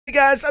Hey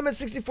guys, I'm at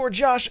 64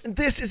 Josh, and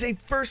this is a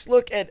first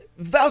look at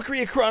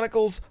Valkyria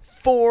Chronicles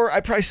 4.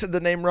 I probably said the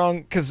name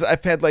wrong because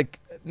I've had like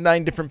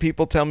 9 different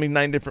people tell me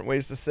 9 different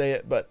ways to say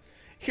it, but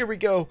here we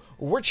go.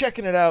 We're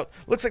checking it out.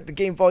 Looks like the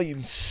game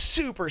volume's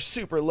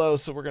super low,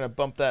 so we're going to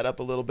bump that up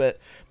a little bit.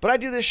 But I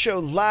do this show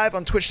live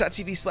on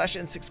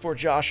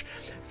twitch.tv/N64Josh.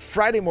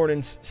 Friday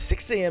mornings,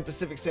 6 a.m.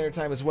 Pacific Standard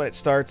Time is when it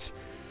starts.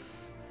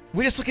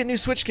 We just look at new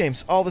Switch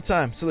games all the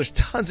time, so there's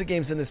tons of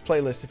games in this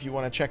playlist if you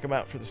want to check them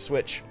out for the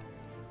Switch.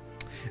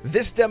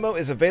 This demo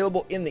is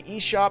available in the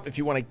eShop. If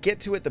you want to get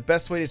to it, the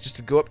best way is just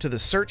to go up to the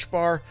search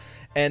bar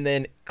and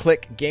then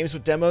click Games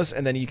with Demos,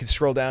 and then you can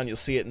scroll down. You'll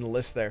see it in the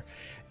list there.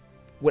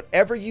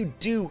 Whatever you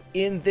do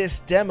in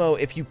this demo,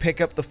 if you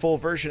pick up the full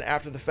version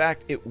after the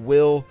fact, it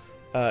will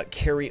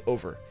carry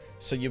over.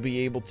 So you'll be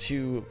able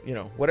to, you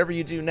know, whatever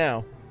you do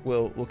now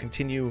will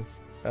continue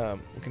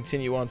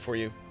on for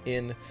you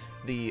in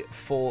the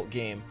full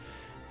game.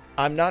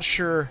 I'm not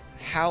sure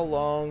how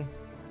long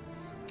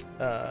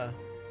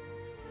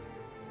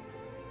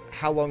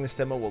this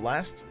demo will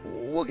last.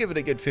 We'll give it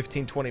a good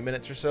 15-20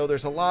 minutes or so.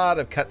 There's a lot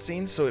of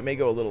cutscenes, so it may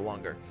go a little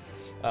longer,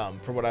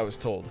 from what I was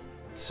told.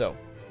 So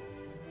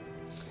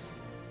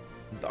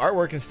the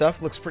artwork and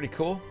stuff looks pretty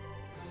cool.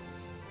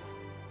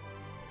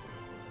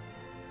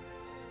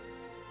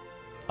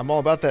 I'm all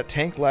about that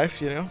tank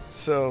life, you know,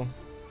 so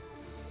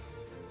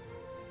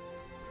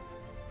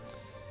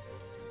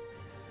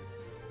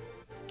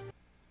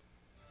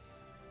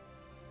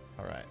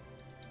all right.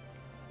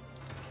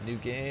 New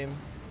game.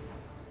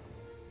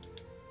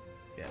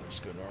 Yeah, we'll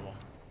just go normal.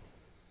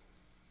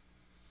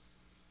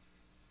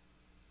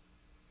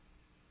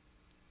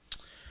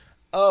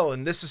 Oh,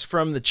 and this is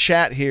from the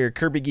chat here.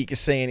 Kirby Geek is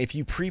saying, if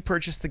you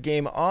pre-purchase the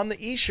game on the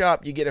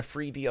eShop, you get a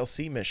free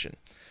DLC mission.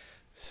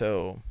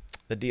 So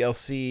the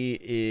DLC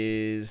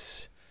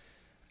is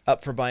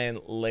up for buying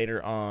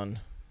later on,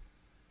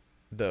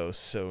 though,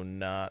 so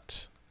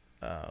not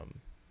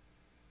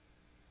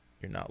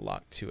you're not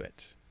locked to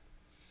it.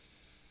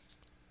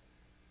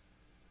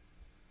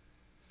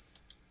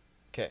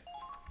 Okay.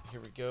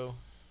 Here we go.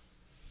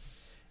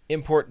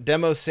 Import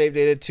demo save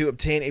data to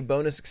obtain a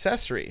bonus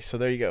accessory. So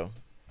there you go.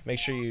 Make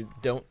sure you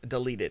don't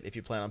delete it if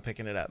you plan on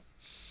picking it up.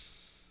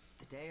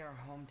 The day our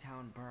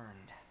hometown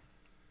burned,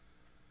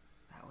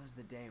 that was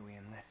the day we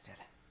enlisted.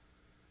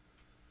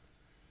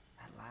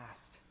 At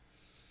last,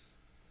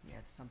 we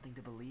had something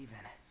to believe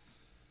in.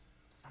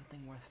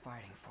 Something worth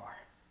fighting for.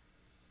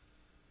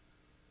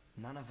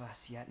 None of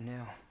us yet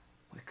knew.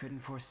 We couldn't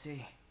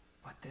foresee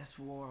what this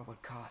war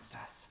would cost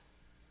us.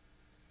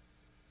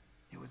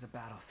 It was a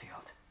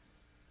battlefield,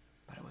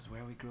 but it was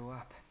where we grew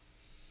up.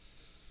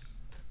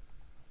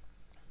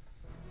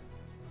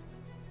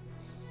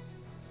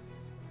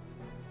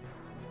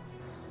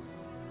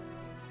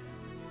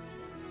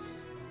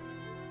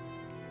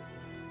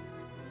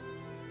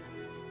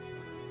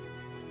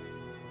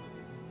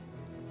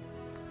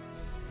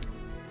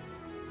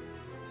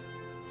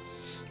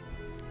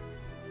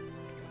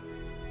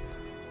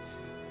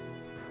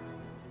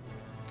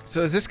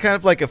 So is this kind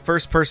of like a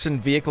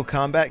first-person vehicle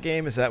combat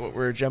game? Is that what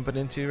we're jumping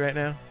into right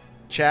now?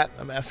 Chat,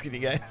 I'm asking you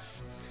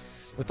guys.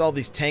 With all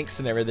these tanks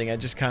and everything, I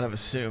just kind of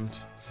assumed.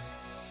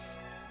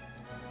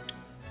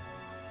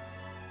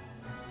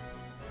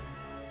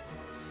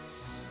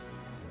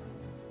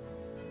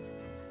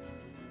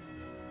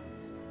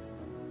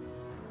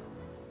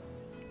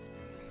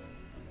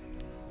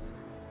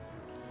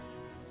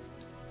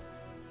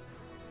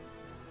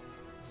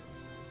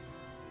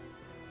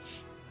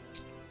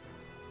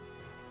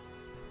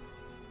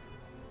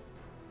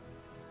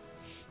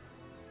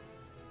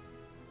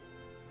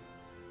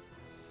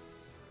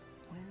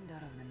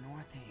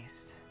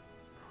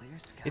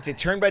 It's a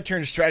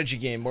turn-by-turn strategy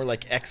game, more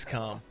like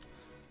XCOM.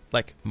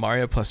 Like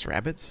Mario plus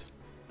Rabbids?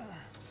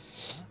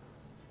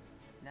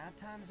 Nap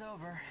time's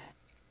over.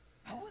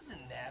 I wasn't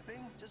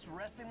napping, just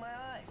resting my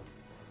eyes.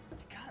 You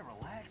gotta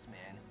relax,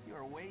 man.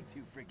 You're way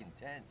too freaking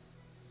tense.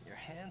 Your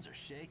hands are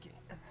shaking.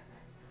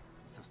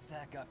 So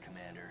sack up,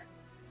 Commander.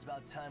 It's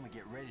about time we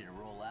get ready to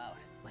roll out.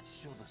 Let's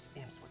show those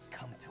imps what's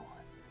coming to them.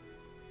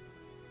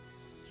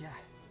 Yeah.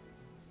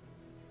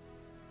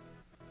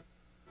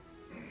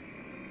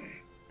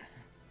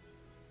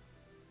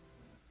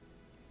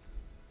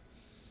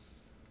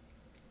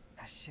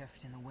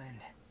 Shift in the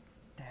wind.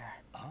 There.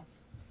 Huh?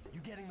 You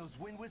getting those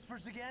wind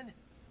whispers again?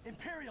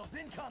 Imperials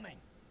incoming!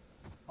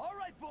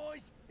 Alright,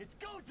 boys! It's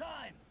go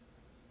time!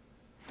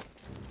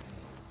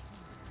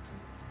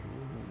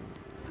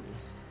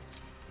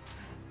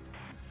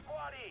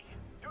 Squad E!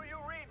 Do you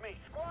read me?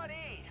 Squad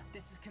E!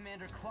 This is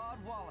Commander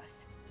Claude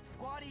Wallace.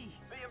 Squad E!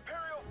 The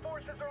Imperial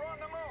forces are on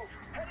the move,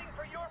 heading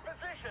for your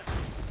position!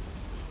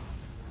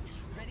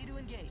 Ready to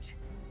engage.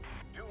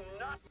 Do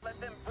not let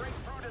them break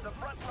through to the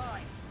front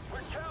line! We're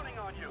counting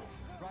on you!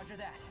 Roger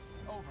that.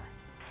 Over.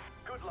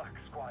 Good luck,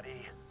 Squad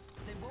E.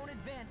 They won't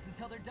advance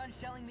until they're done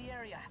shelling the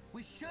area.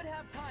 We should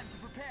have time to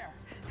prepare.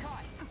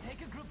 Kai,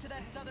 take a group to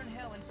that southern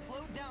hill and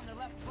slow down their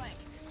left flank.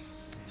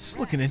 It's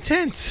looking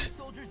intense.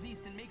 Soldiers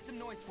east and make some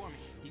noise for me.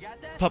 You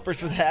got that?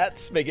 Puppers with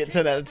hats, make it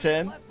 10 out of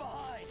 10.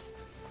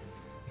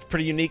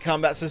 Pretty unique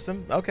combat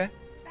system. Okay.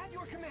 At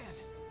your command.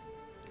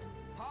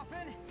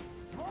 Hoffman,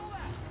 roll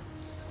out.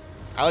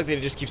 I like that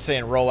he just keeps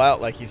saying roll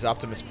out like he's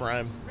Optimus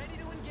Prime. Ready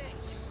to engage.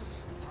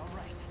 All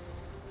right.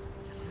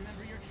 Just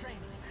remember your training.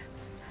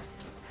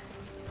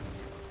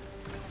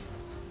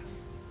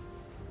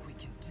 We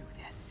can do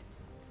this.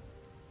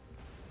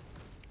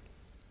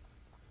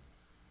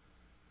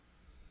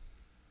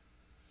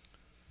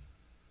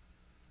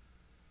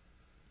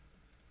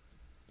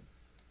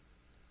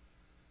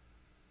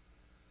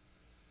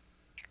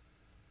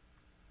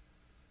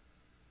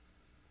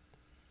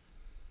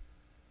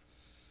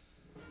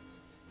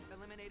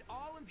 Eliminate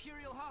all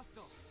Imperial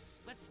hostiles.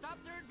 Let's stop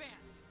their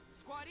advance.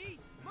 Squad E,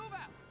 move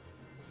out.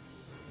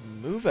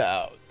 Move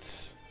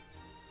out.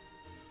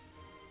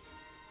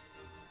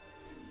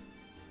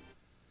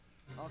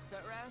 All set,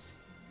 Raz?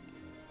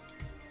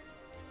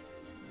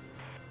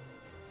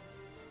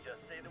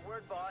 Just say the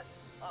word, boss.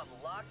 I'm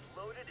locked,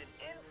 loaded, and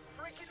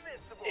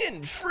in-freaking-vincible.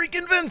 In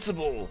freaking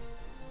invincible.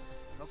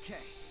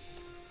 Okay.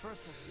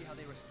 First, we'll see how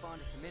they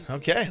respond to some info.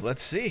 Okay,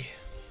 let's see.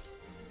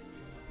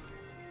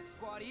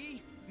 Squad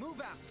E,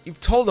 move out.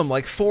 You've told them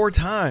like 4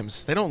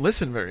 times. They don't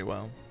listen very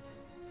well.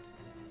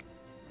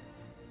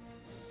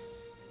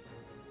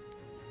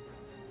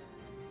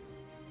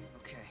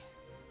 Okay.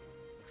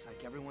 Looks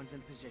like everyone's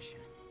in position.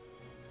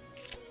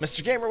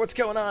 Mr. Gamer, what's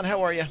going on?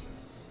 How are you?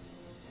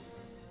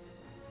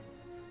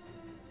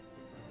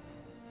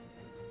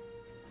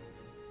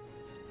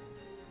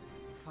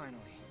 Finally.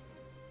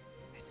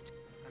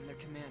 I'm their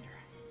commander.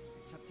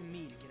 It's up to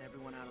me to get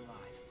everyone out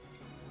alive.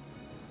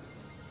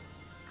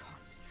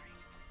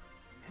 Concentrate.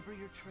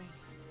 Remember your training.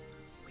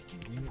 We can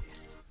do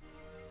this.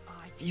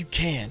 You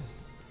can.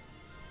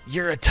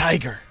 You're a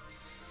tiger.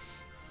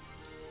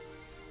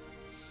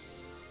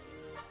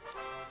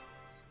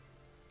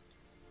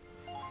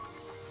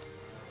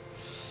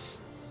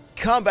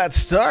 Combat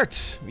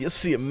starts. You'll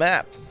see a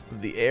map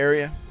of the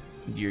area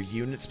and your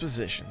unit's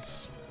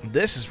positions.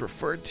 This is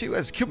referred to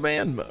as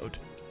command mode.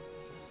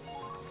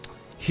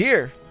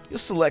 Here, you'll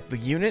select the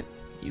unit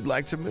you'd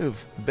like to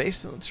move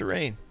based on the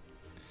terrain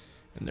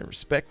and their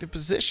respective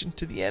position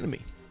to the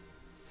enemy.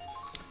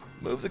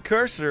 Move the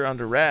cursor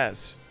onto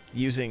Raz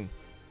using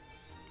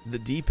the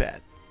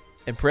D-pad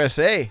and press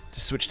A to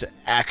switch to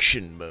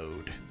action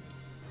mode.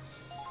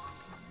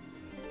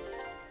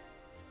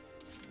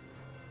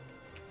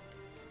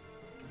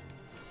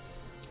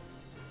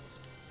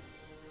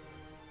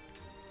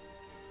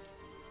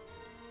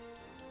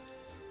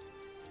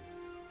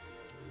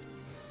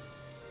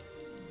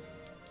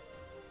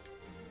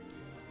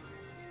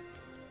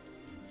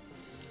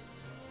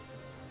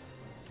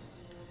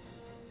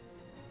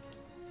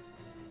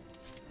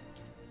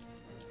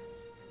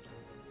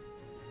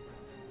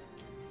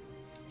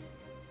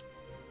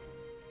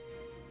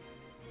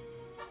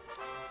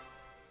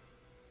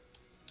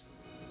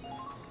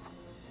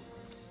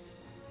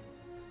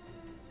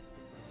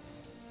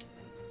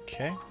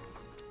 Okay.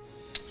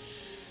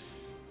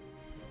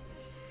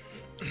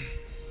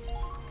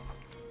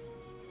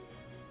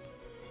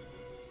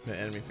 The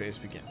enemy phase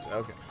begins.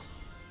 Okay.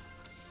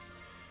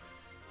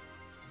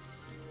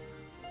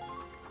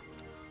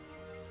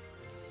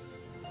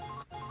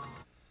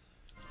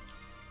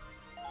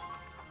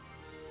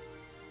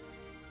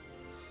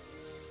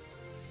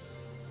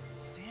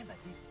 Damn it,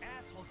 these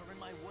assholes are in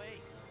my way.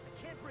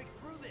 I can't break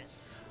through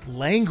this.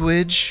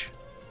 Language.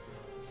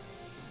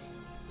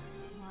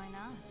 Why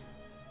not?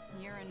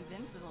 You're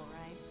invincible,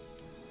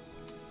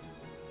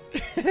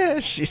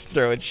 right? She's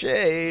throwing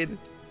shade.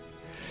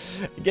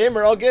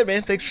 Gamer, all good,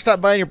 man. Thanks for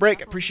stopping by on your break.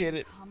 I appreciate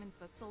it. Common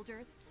foot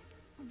soldiers.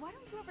 Why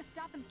don't you ever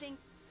stop and think?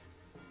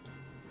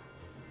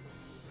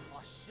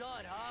 Oh,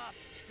 shut up.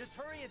 Just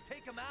hurry and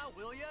take them out,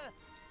 will ya?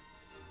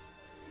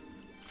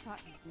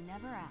 Thought you'd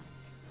never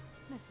ask.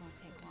 This won't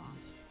take long.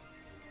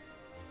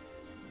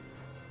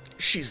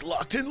 She's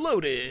locked and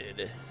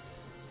loaded.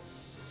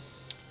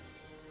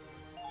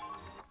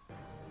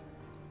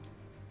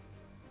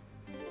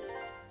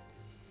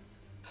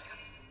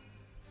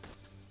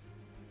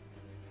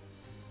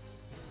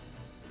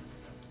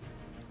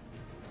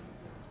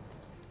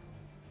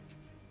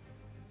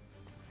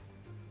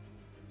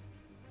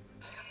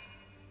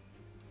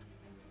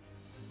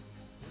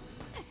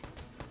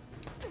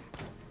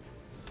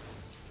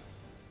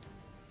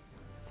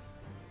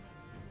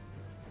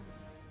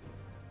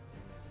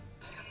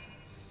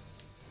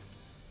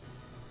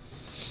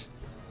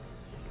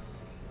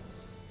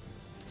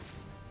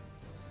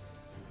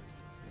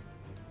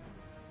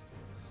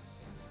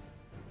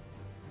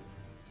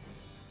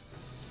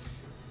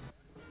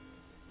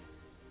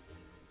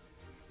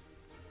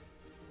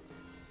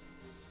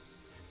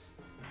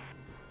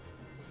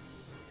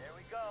 There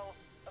we go.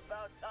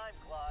 About time,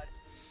 Claude.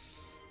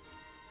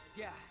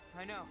 Yeah,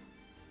 I know.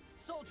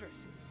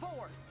 Soldiers,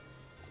 forward.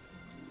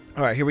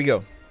 All right, here we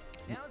go.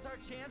 Now's our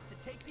chance to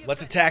take the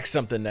Let's offensive. attack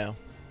something now.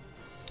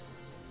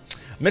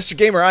 Mr.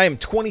 Gamer, I am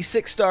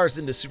 26 stars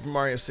into Super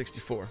Mario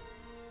 64.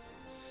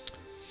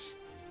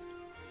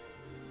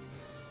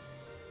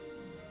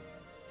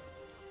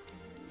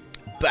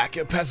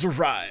 Backup has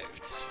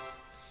arrived.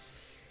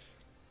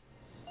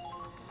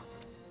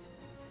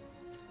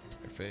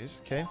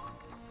 phase. Okay.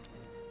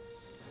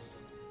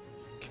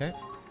 Okay.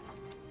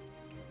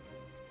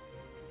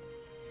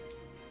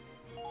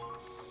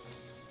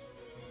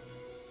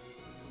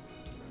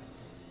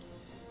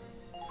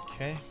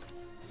 Okay.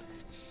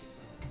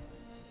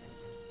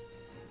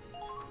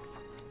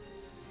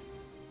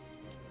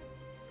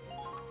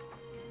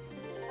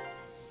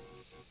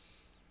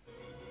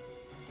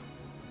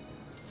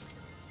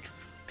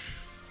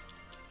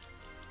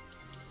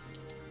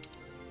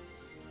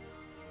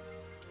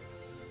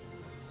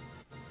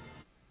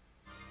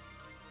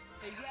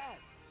 Hey,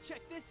 Yaz,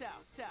 check this out.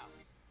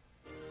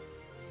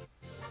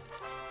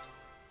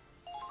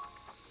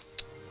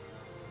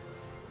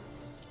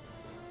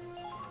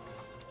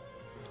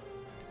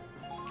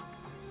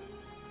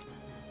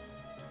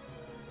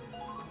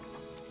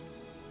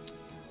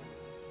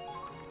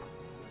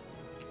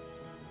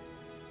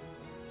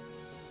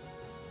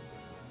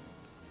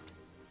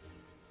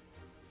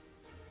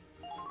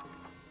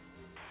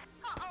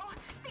 Uh-oh!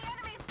 The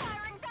enemy's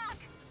firing back!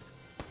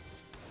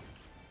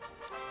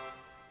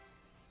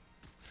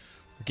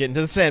 Get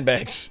into the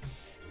sandbags.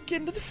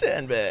 Get into the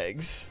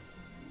sandbags.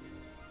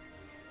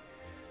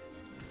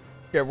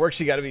 Yeah, it works.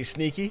 You got to be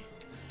sneaky.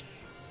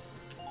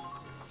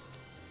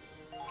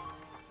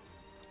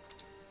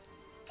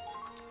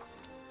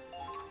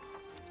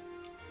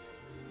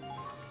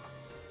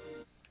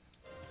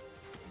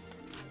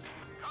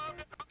 Calm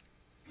down.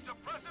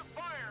 Suppressive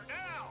fire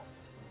now.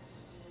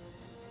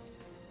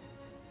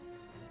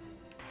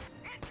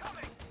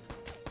 Incoming.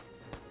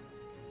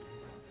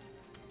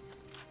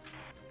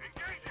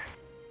 Engaging.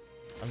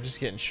 I'm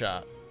just getting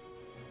shot.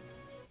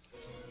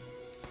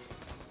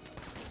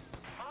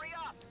 Hurry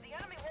up. The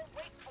enemy won't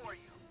wait for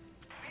you.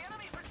 The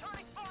enemy's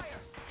returning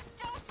fire.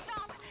 Don't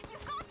stop!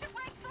 You've got to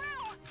break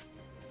through!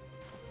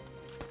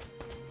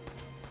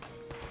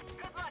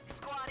 Good luck,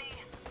 squaddy.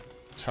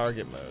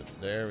 Target mode.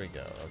 There we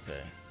go.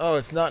 Okay. Oh,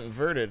 it's not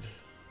inverted.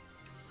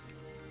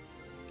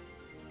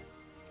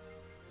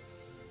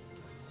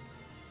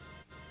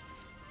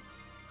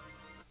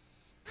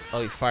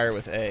 Oh, you fire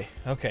with A.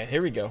 Okay,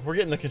 here we go. We're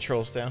getting the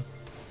controls down.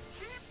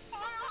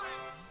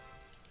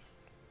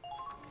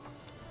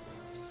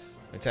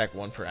 Attack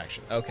 1 per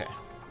action. Okay.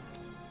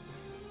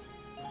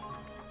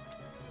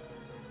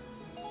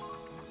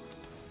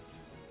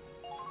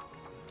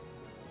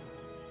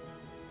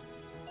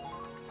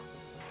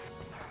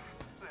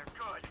 They're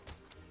good.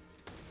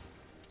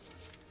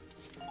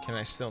 Can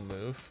I still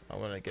move? I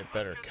want to get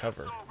better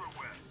cover. Over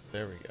with.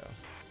 There we go.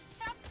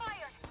 Shots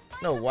fired!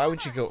 No, why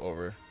would you go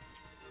over?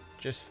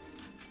 Just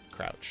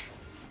crouch.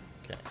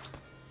 Okay.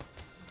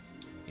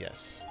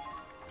 Yes.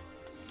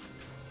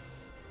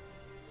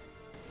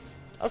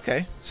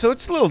 Okay, so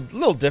it's a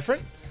little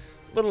different.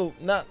 Little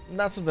not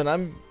something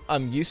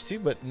I'm used to,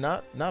 but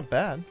not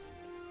bad.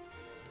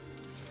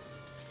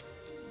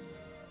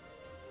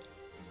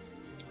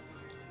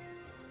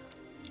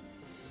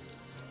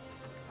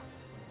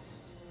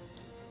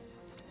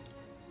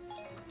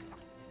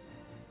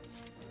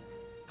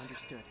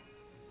 Understood.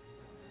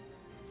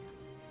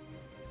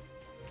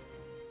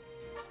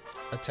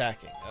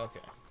 Attacking.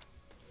 Okay.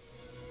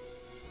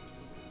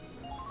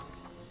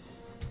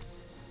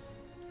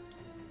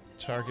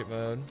 Target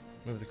mode.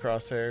 Move the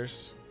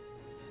crosshairs.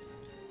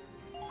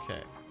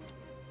 Okay.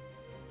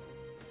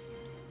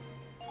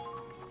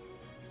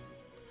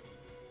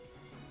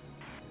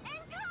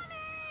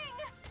 Incoming!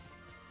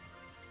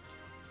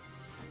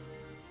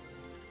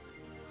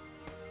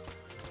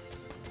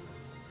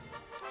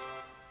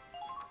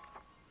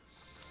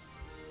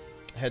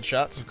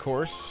 Headshots, of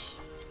course.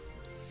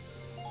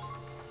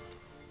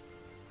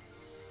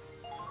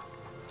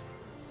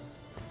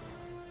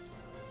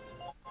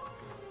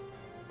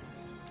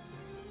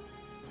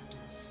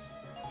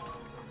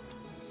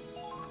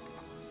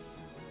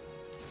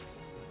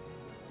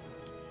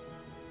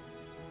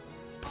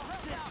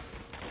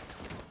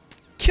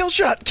 Kill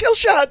shot! Kill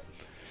shot!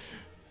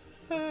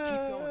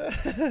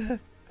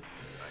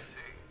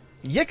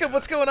 Yika,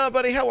 what's going on,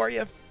 buddy? How are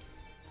you?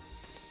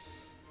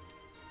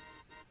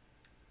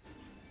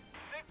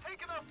 They've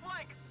taken our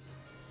flank.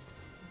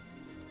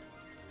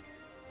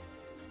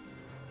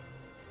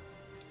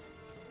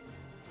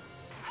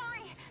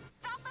 Hurry!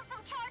 Stop them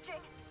from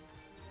charging!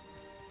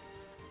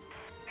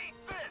 Eat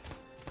this.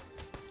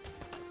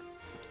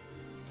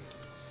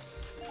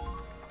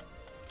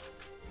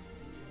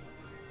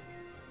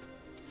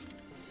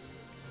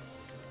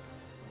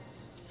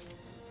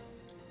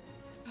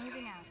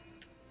 Moving out.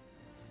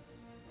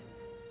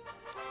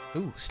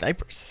 Ooh,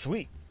 snipers,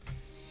 sweet.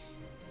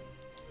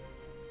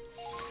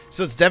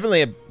 So it's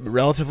definitely a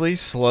relatively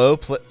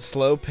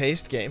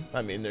slow-paced game.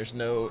 I mean, there's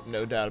no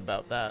doubt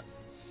about that.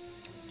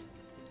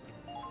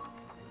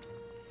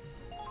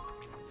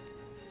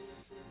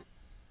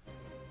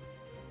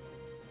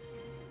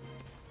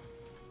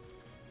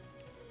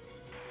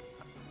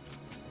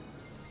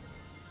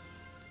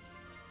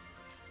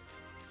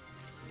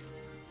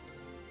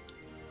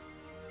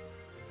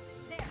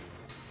 There.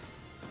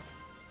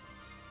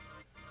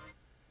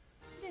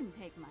 Didn't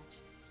take much.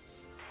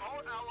 All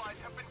allies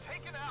have been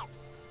taken out.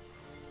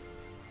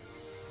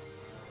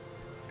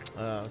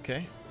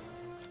 Okay.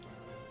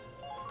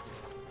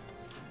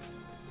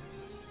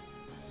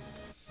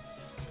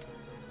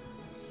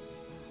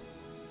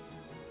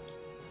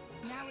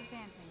 Now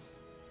advancing.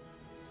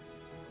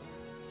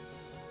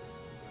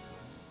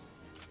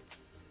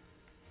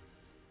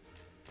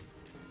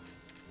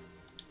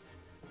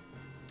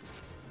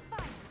 Fire.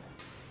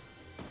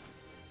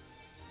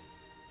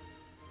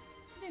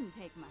 Didn't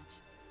take much.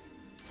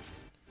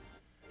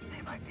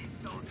 They might be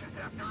soldiers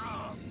after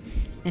all.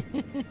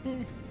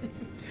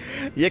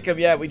 Yickum,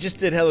 yeah, we just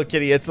did Hello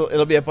Kitty.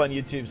 It'll be up on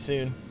YouTube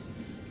soon.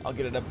 I'll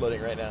get it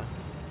uploading right now.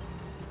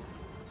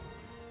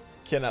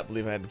 Cannot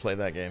believe I had to play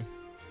that game.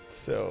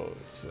 So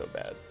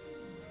bad.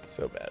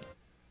 So bad.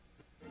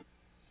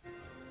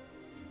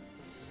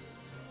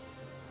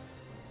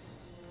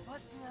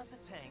 Busting out the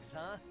tanks,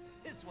 huh?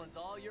 This one's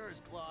all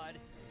yours, Claude.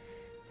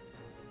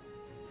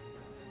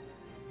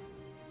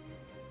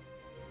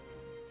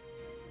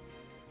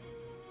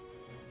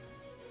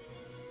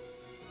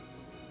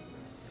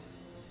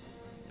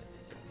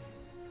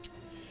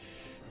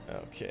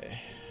 Okay.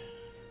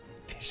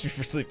 Teach me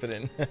for sleeping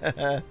in.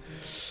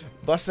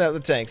 Busting out the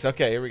tanks.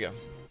 Okay, here we go.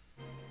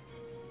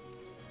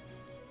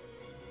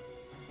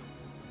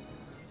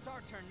 It's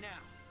our turn now.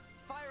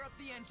 Fire up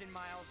the engine,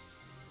 Miles.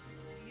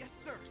 Yes,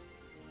 sir.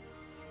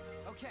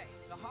 Okay,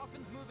 the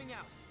Hoffman's moving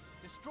out.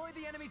 Destroy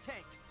the enemy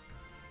tank.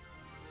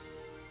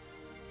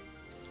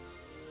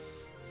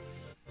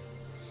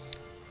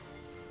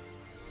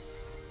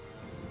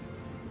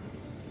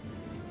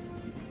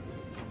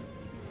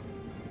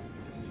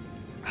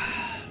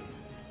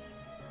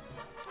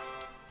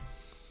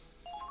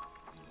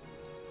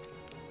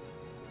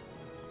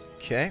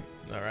 Okay,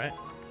 all right.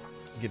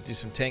 Get to do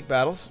some tank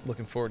battles.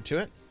 Looking forward to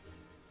it.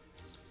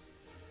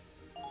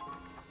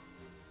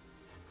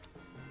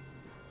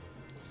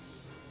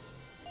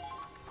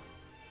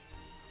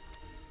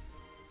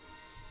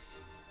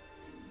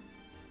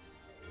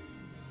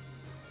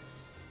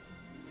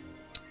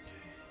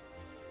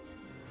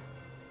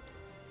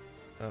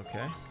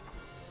 Okay.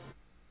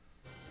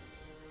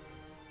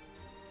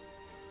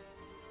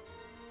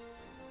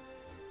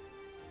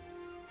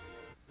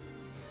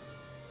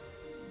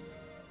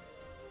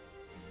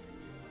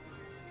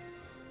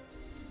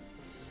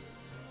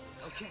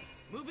 Okay,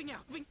 moving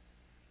out. This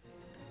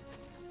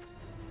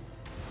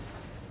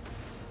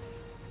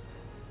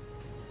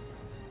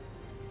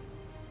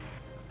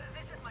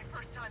is my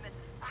first time in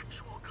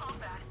actual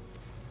combat.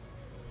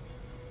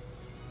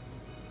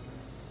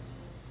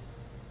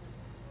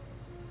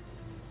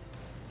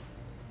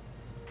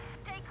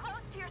 Stay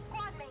close to your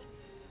squad mate.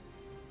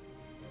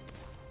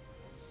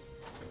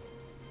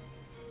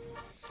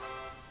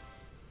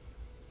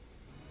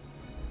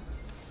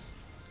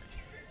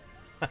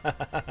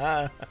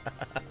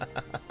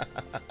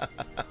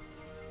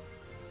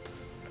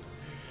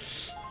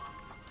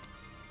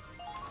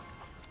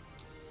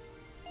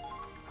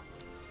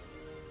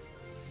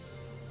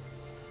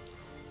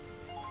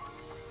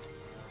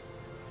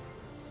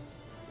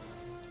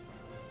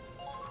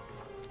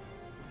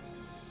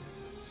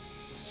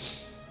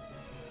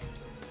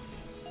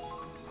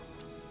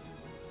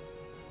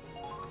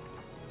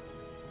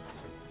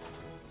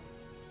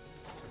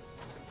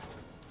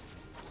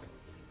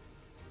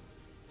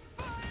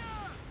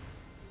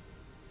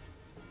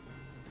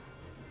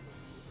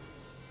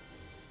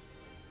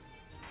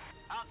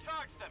 I'll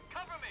charge them.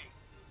 Cover me.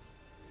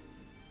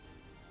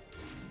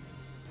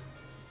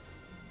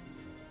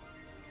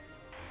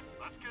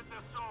 Let's get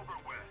this over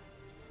with.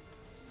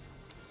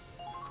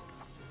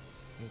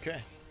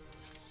 Okay.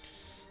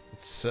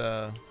 Let's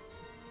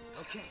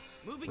Okay,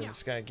 moving play out.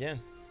 this guy again.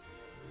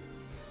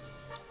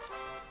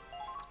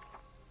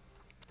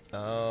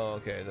 Oh,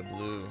 okay, the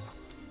blue.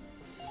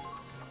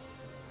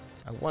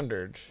 I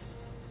wondered.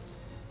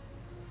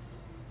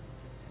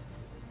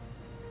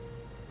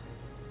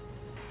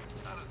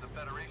 How does the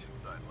Federation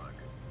side look?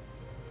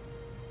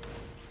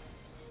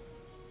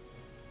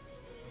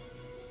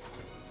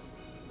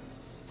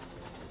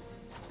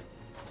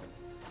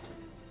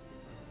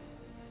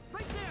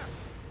 Right there.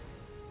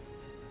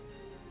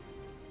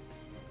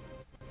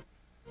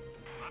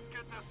 Let's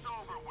get this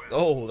over with.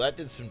 Oh, that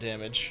did some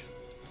damage.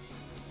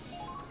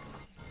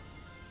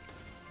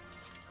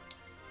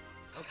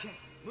 Okay,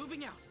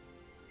 moving out.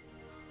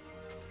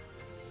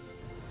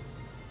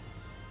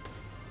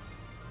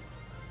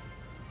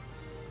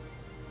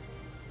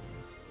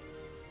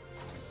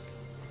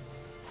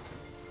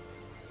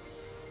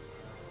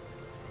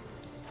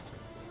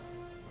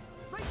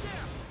 Right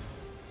there.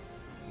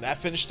 That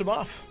finished him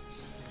off.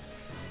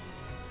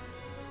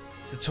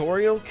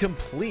 Tutorial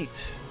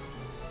complete.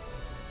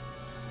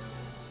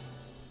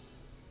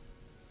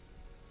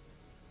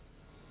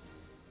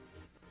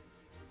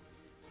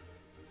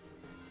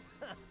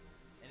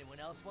 Anyone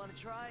else want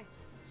to try?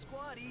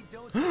 Squatty,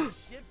 don't take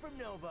shit from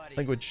nobody.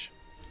 Language.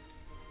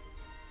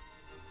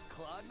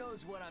 Claude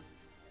knows what I'm...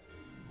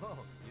 Whoa,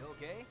 you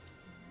okay?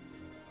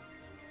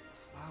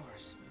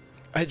 Flowers.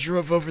 I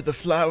drove over the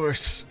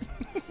flowers.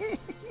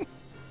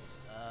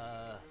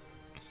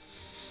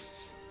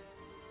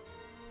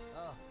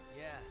 Oh,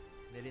 yeah.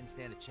 They didn't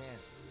stand a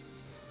chance.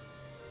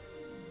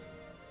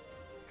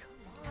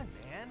 on,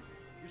 man.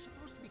 You're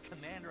supposed to be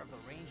commander of the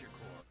Ranger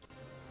Corps.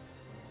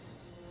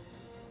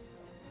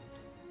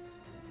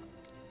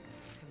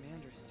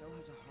 Commander still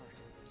has a heart,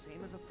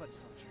 same as a foot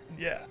soldier.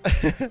 Yeah.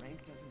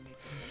 Rank doesn't make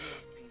this any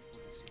less painful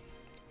to see.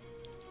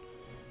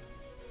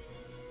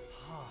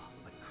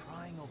 But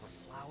crying over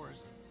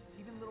flowers,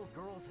 even little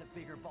girls have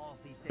bigger balls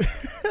these days.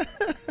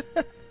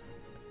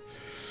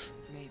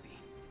 Maybe.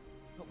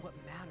 But what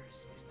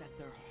matters is that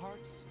their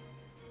hearts...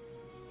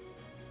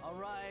 All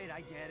right,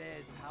 I get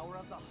it. Power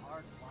of the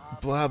heart,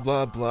 Blah,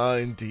 blah, blah,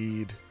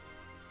 indeed.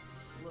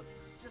 Look,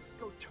 just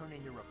go turn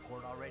in your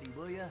report already,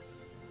 will ya?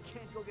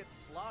 Can't go get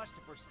sloshed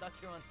if we're stuck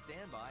here on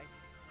standby.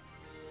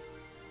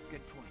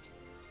 Good point.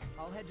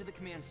 I'll head to the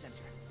command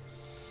center.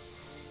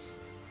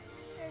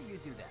 Yeah, you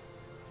do that.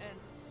 And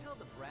tell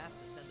the brass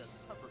to send us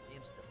tougher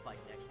imps to fight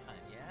next time,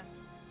 yeah?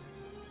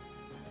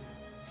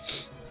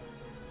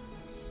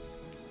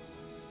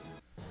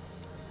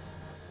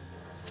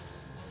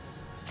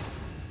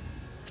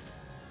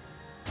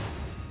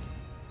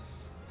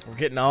 We're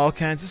getting all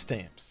kinds of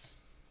stamps.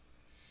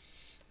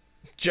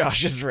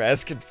 Josh's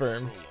res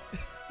confirmed.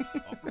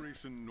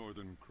 Operation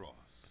Northern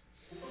Cross.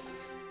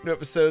 New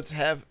episodes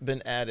have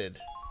been added.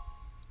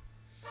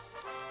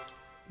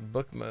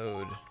 Book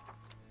mode.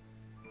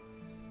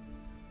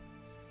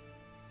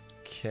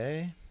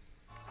 Okay.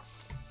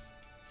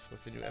 So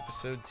let's do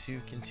episode 2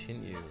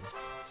 continue.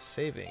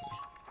 Saving.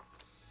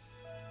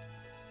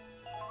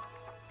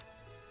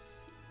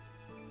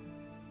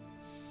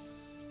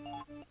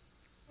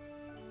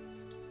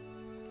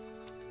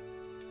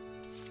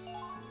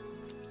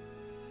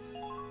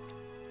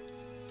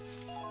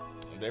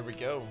 There we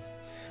go.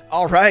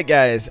 All right,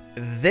 guys.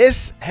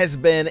 This has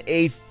been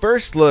a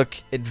first look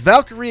at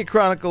Valkyria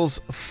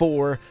Chronicles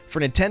 4 for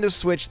Nintendo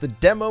Switch. The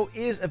demo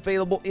is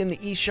available in the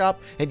eShop,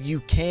 and you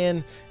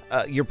can,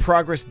 your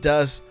progress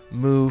does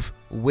move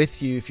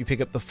with you if you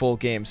pick up the full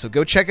game. So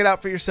go check it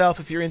out for yourself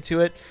if you're into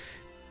it.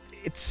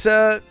 It's,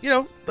 you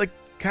know, like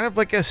kind of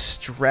like a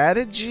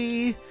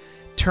strategy,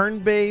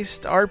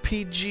 turn-based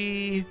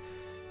RPG.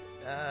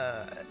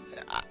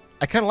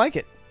 I kind of like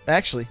it.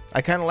 Actually,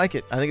 I kind of like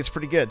it. I think it's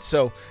pretty good.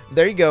 So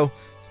there you go.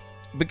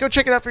 But go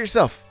check it out for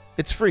yourself.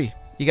 It's free.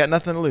 You got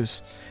nothing to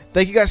lose.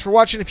 Thank you guys for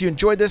watching. If you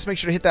enjoyed this, make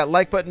sure to hit that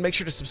like button. Make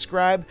sure to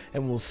subscribe.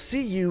 And we'll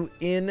see you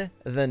in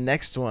the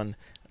next one.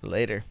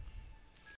 Later.